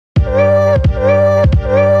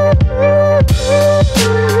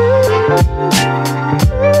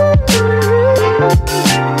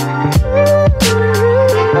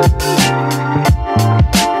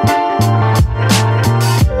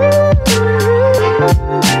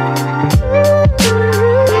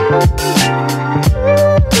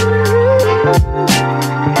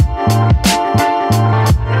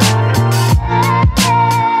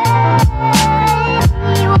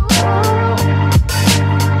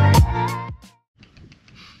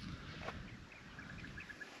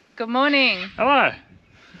Good morning. Hello.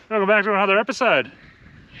 Welcome back to another episode.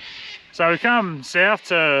 So we come south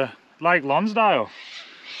to Lake Lonsdale.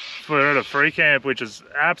 We're at a free camp, which is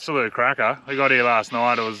absolute cracker. We got here last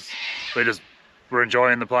night. We just were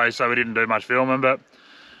enjoying the place, so we didn't do much filming. But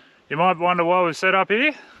you might wonder why we've set up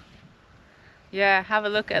here. Yeah, have a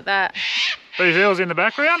look at that. These hills in the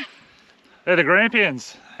background, they're the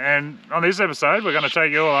Grampians. And on this episode, we're going to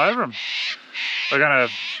take you all over them. We're going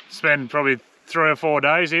to spend probably 3 or 4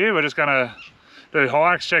 days here. We're just going to do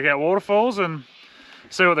hikes, check out waterfalls, and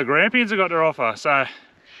see what the Grampians have got to offer. So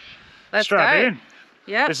Let's strap go. in.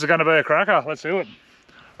 Yeah. This is going to be a cracker. Let's do it.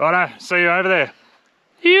 Righto, see you over there.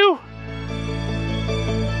 You.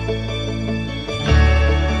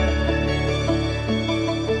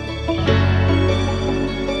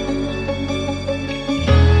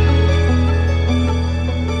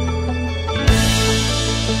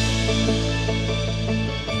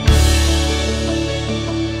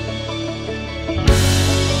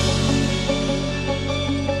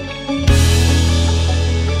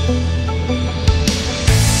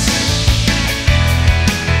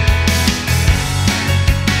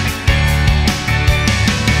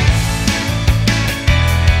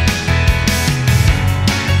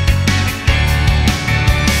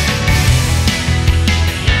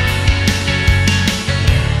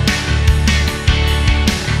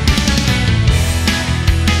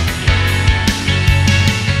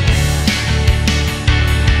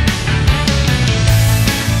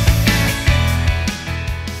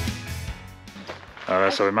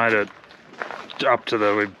 So we made it up to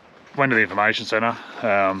we went to the information centre.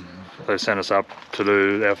 They sent us up to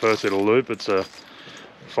do our first little loop. It's a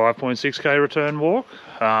 5.6k return walk,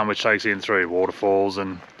 which takes in 3 waterfalls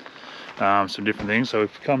and some different things. So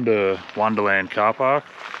we've come to Wonderland Car Park,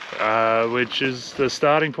 which is the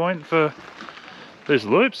starting point for this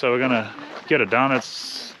loop. So we're going to get it done. I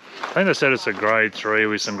think they said it's a grade 3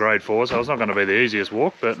 with some grade 4, so it's not going to be the easiest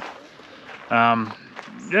walk, but yeah,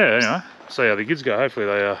 you know, see how the kids go. Hopefully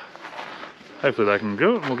they can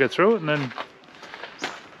do it and we'll get through it, and then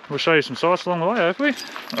we'll show you some sights along the way, hopefully.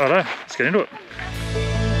 Righto, let's get into it.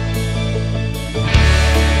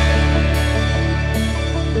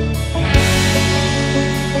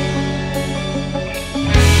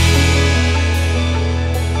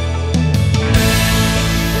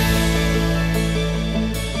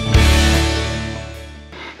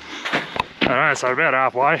 Alright, so about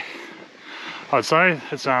halfway, I'd say.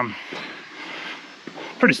 It's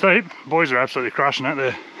pretty steep. Boys are absolutely crushing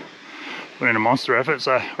it. We're in a monster effort.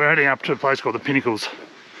 So we're heading up to a place called the Pinnacles.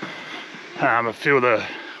 A few of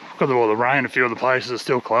because of all the rain, a few of the places are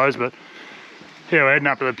still closed, but yeah, we're heading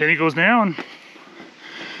up to the Pinnacles now, and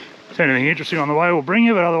if there's anything interesting on the way, we'll bring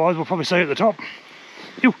you, but otherwise we'll probably see you at the top.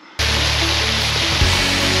 Ew.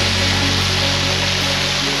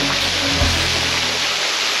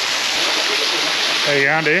 How you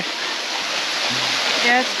going, dear?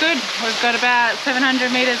 Yeah, it's good. We've got about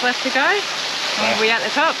 700 metres left to go. We're at the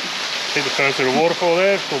top. Hit the first little waterfall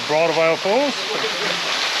there. It's called Bridal Vale Falls.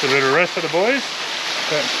 It's a bit of rest for the boys.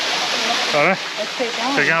 Righto. Let's keep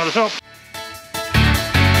going. Keep going to the top.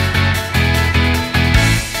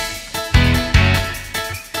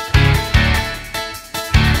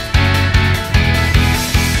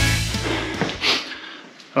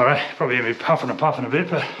 Alright, probably going to be puffing and puffing a bit,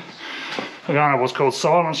 but we're going up what's called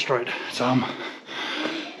Silent Street. It's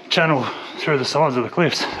channel through the sides of the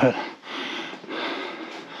cliffs. But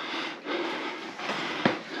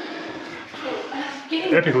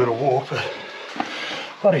epic little walk, but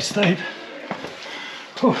bloody steep.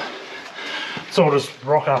 Whew. It's all just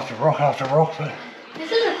rock after rock after rock, but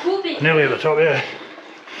this is a cool bit. Nearly at the top, yeah.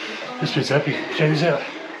 This bit's epic. Check this out.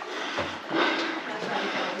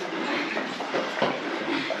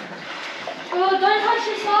 Oh, don't touch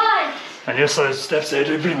the sides. And yes, those steps there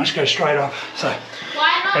do pretty much go straight up. So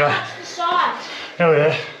Why not touch the sides? hell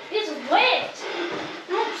yeah. It's wet.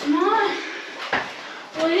 No, it's not.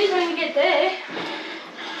 Well, it is when you get there.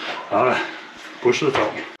 Alright, push to the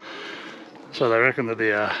top. So they reckon that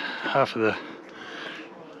the half of the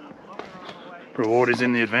reward is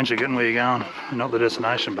in the adventure, getting where you're going, not the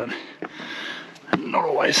destination, but not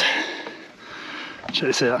always. Check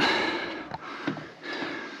this out.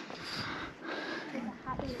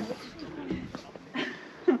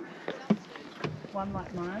 One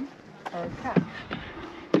like mine, or a cat.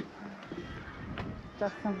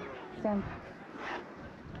 Just some sand.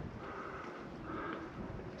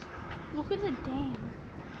 Look at the dam.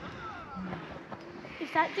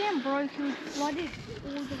 If that dam broke, it would flood it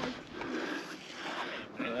all the way.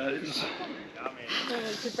 That is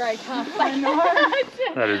To break halfway. I know.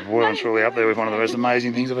 well and truly up there with one of the most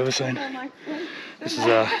amazing things I've ever seen. This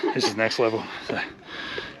is next level. So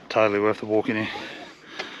totally worth the walk in here.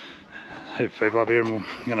 Heap of people up here, and we're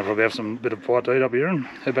going to probably have some bit of fight to eat up here and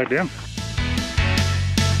head back down.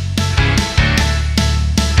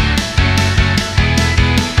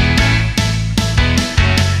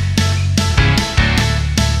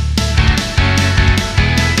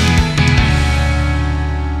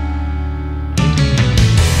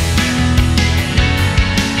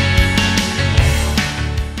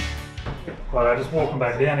 Right, just walking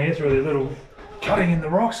back down here through the little cutting in the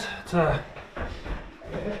rocks. It's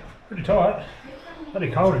pretty tight.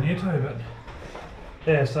 Bloody cold in here too, but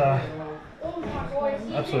yeah, it's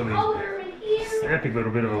absolutely epic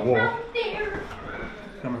little bit of a walk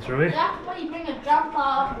coming through here. That's why you bring a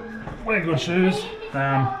jumper. Wear good shoes.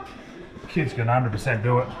 Kids can 100%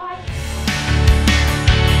 do it.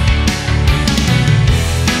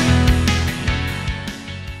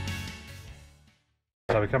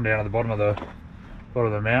 So we come down to the bottom of the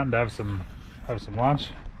mountain to have some lunch.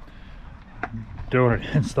 Doing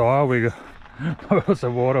it in style. We got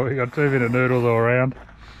some water. We got 2-minute noodles all around.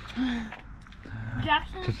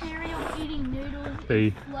 Jackson's cereal eating noodles.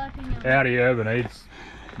 The Audi Urban eats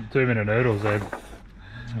 2-minute noodles. They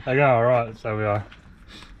go all right. So we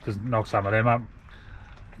just knock some of them up.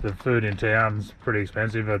 The food in town's pretty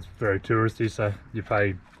expensive. It's very touristy, so you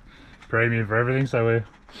pay premium for everything. So we're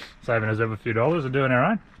saving ourselves a few dollars and doing our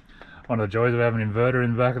own. One of the joys of having an inverter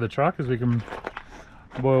in the back of the truck is we can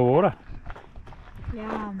boil water.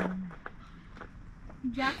 Yum.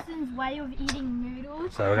 Jackson's way of eating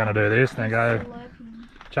noodles. So we're going to do this and then go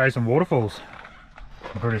chase some waterfalls.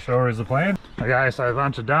 I'm pretty sure is the plan. Okay, so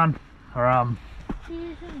lunch are done. We're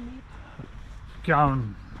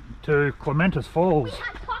going to Clementis Falls.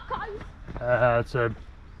 It's a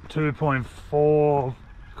 2.4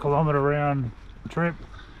 kilometre round trip.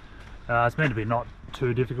 It's meant to be not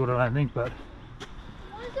too difficult, I don't think, but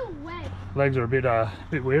legs are a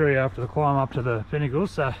bit weary after the climb up to the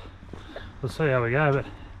pinnacles, so we'll see how we go. But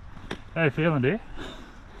how are you feeling, dear?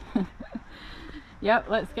 Yep,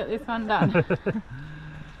 let's get this one done.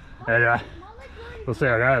 Anyway, we'll see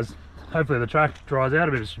how it goes. Hopefully the track dries out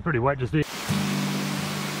a bit. It's pretty wet just here.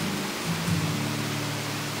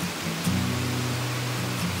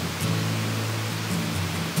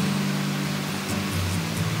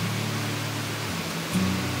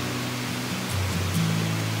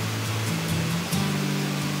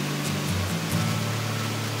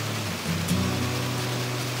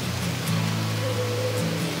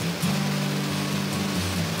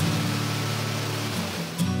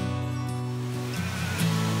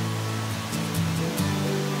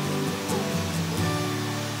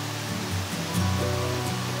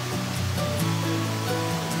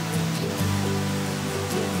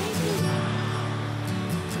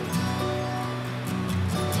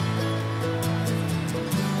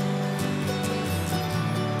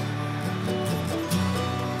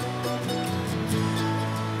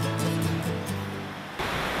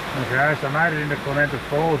 Okay, so I made it into Clementis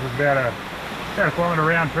Falls. It's about a kilometre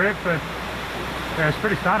round trip, but yeah, it's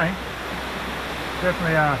pretty stunning.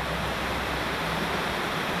 Definitely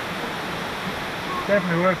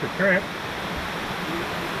worth the trip.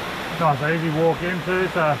 Nice easy walk into,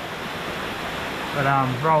 so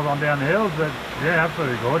it rolls on down the hills, but yeah,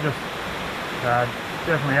 absolutely gorgeous.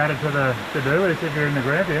 Definitely added to the to-do list if you're in the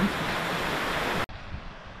Grampians.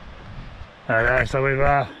 Okay, so we've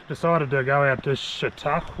decided to go out to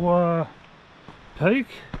Chautauqua Peak,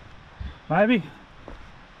 maybe.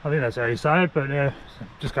 I think that's how you say it, but yeah,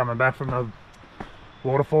 just coming back from the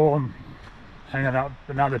waterfall and hanging up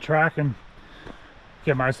another track and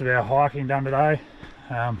get most of our hiking done today.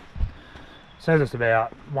 Says it's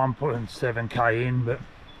about 1.7k in, but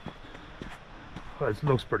it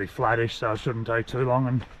looks pretty flattish, so it shouldn't take too long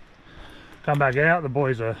and come back out. The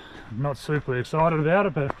boys are not super excited about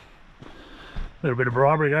it, but a little bit of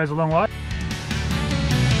bribery goes a long way.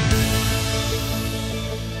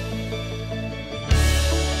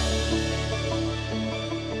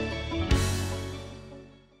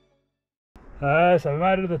 So we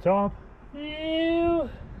made it to the top. That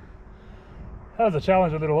was a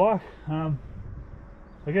challenge, a little like. I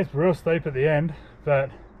guess real steep at the end, but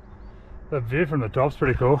the view from the top's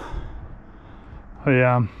pretty cool.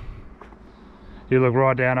 You look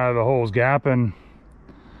right down over Hall's Gap and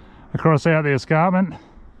across out the escarpment.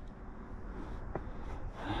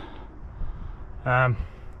 Yeah,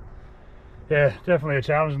 definitely a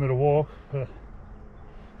challenging little walk. But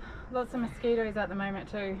Lots of mosquitoes at the moment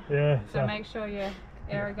too. yeah, So make sure you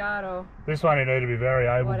aerogard or this one you need to be very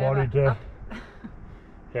able-bodied to.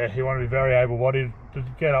 Yeah, you want to be very able-bodied to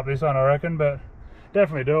get up this one, I reckon, but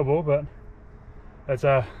definitely doable. But it's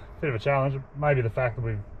a bit of a challenge. Maybe the fact that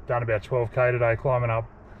we've done about 12k today climbing up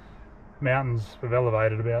mountains. We've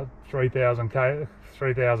elevated about 3,000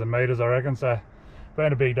 metres, I reckon. So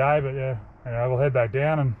been a big day, but yeah, you know, we'll head back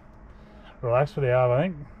down and relax for the hour, I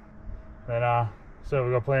think. Then see what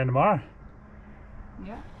we've got planned tomorrow.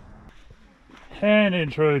 Yeah. And in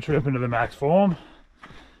true Trippin to the max form.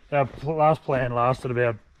 Our last plan lasted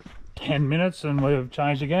about 10 minutes and we've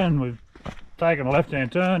changed again. We've taken a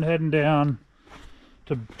left-hand turn, heading down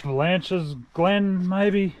to Blanche's Glen,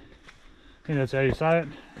 maybe. I think that's how you say it.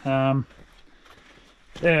 Yeah,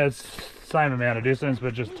 it's the same amount of distance,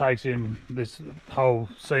 but just takes in this whole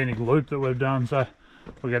scenic loop that we've done. So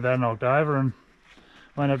we'll get that knocked over and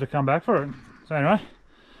won't have to come back for it. So anyway,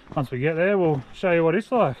 once we get there, we'll show you what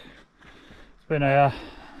it's like. It's been a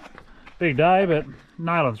big day, but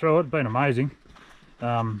nailing through it. It's been amazing.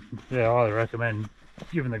 Yeah, I highly recommend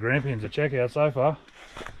giving the Grampians a check out so far.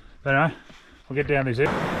 But anyway, we'll get down this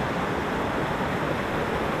hill.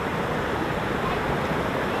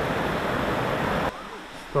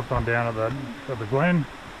 Stopped on down at the Glen.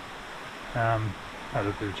 Had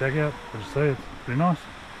a bit of a check out, as you see, it's pretty nice.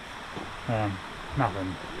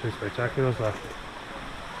 Nothing too spectacular, so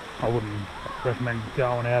I wouldn't recommend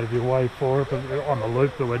going out of your way for it, but on the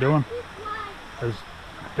loop that we're doing, it's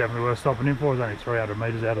definitely worth stopping in for. It's only 300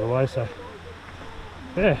 metres out of the way, so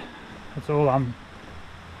yeah, that's all.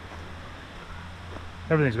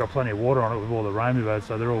 Everything's got plenty of water on it with all the rain we've had,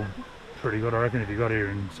 so they're all pretty good. I reckon if you got here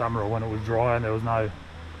in summer or when it was dry and there was no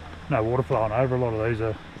water flowing over, a lot of these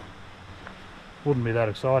wouldn't be that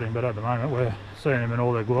exciting, but at the moment we're seeing them in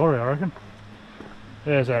all their glory, I reckon.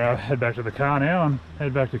 Yeah, so I'll head back to the car now and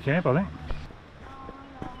head back to camp, I think.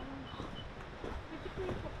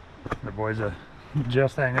 The boys are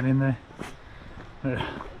just hanging in there. Yeah,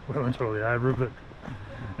 well and truly over it, but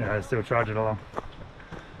you know, they're still trudging along.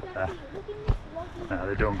 No,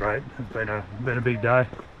 they're doing great. It's been a big day.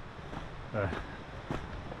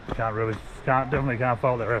 Definitely can't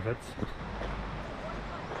fault their efforts.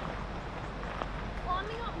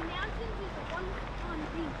 Climbing up mountains is a one-time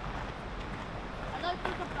thing. I don't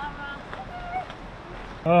think about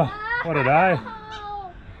Oh, what a day.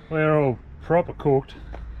 We're all proper cooked.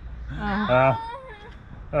 That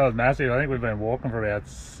was massive. I think we've been walking for about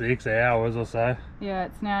 6 hours or so. Yeah,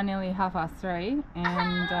 it's now nearly 3:30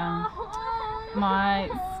 and my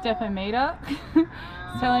stepometer is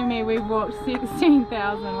telling me we've walked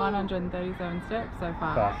 16,137 steps so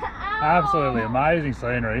far. But absolutely amazing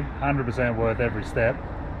scenery, 100% worth every step.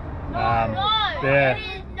 Yeah. it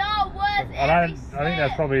is not worth I think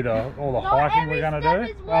that's probably all the hiking we're going to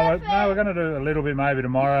do. Well, no, we're going to do a little bit maybe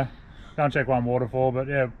tomorrow. Go and check one waterfall, but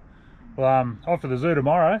yeah, well, off to the zoo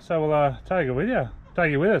tomorrow, so we'll take you with us.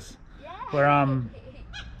 Yeah. We're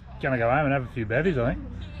going to go home and have a few bevies, I think.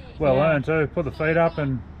 Well earned too. Put the feet up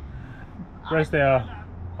and rest our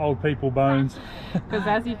old people bones. Because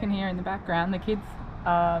as you can hear in the background, the kids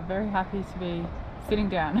are very happy to be sitting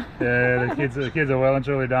down. Yeah, the kids are well and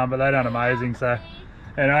truly done, but they've done amazing. So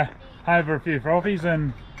anyway, home for a few frothies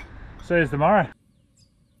and see us tomorrow.